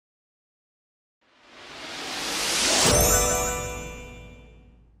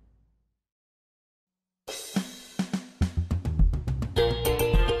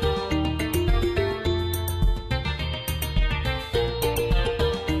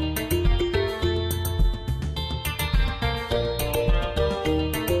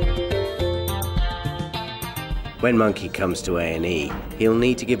When Monkey comes to A&E, he'll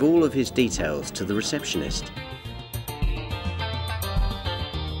need to give all of his details to the receptionist.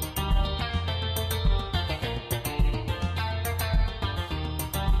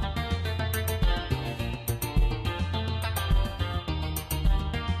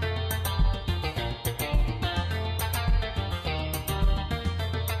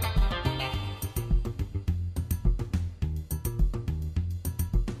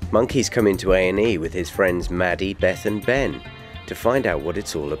 Monkey's come into A&E with his friends Maddie, Beth and Ben to find out what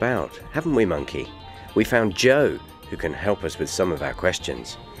it's all about, haven't we, Monkey? We found Joe, who can help us with some of our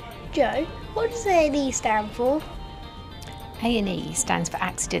questions. Joe, what does A&E stand for? A&E stands for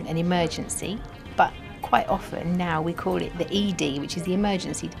Accident and Emergency, but quite often now we call it the ED, which is the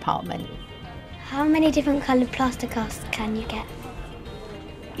Emergency Department. How many different coloured plaster casts can you get?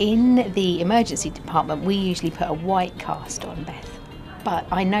 In the Emergency Department, we usually put a white cast on, Beth. But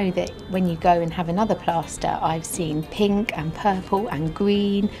I know that when you go and have another plaster, I've seen pink and purple and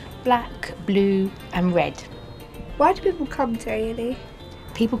green, black, blue and red. Why do people come to A&E?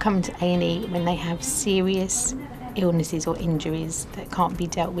 People come to A&E when they have serious illnesses or injuries that can't be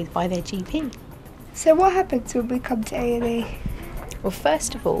dealt with by their GP. So what happens when we come to A&E? Well,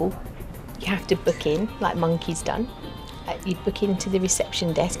 first of all, you have to book in, like Monkey's done. You book into the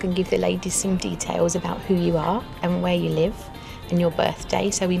reception desk and give the ladies some details about who you are and where you live and your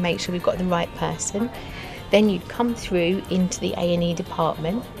birthday, so we make sure we've got the right person. Then you'd come through into the A&E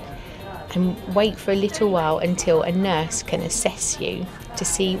department and wait for a little while until a nurse can assess you to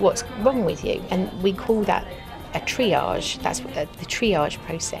see what's wrong with you, and we call that a triage. That's what the triage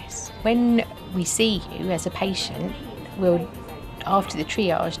process. When we see you as a patient, we'll, after the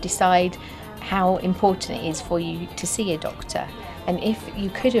triage, decide how important it is for you to see a doctor. And if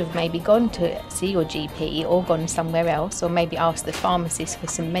you could have maybe gone to see your GP or gone somewhere else, or maybe asked the pharmacist for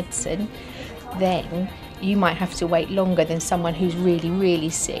some medicine, then you might have to wait longer than someone who's really,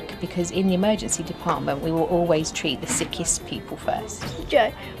 really sick, because in the emergency department we will always treat the sickest people first.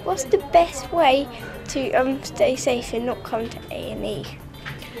 Joe, what's the best way to stay safe and not come to A&E?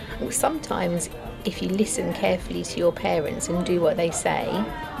 Well, sometimes if you listen carefully to your parents and do what they say,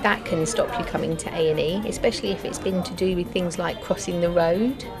 that can stop you coming to A&E, especially if it's been to do with things like crossing the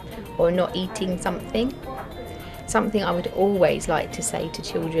road or not eating something. Something I would always like to say to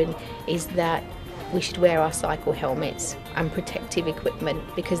children is that we should wear our cycle helmets and protective equipment,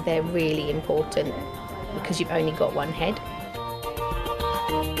 because they're really important, because you've only got one head.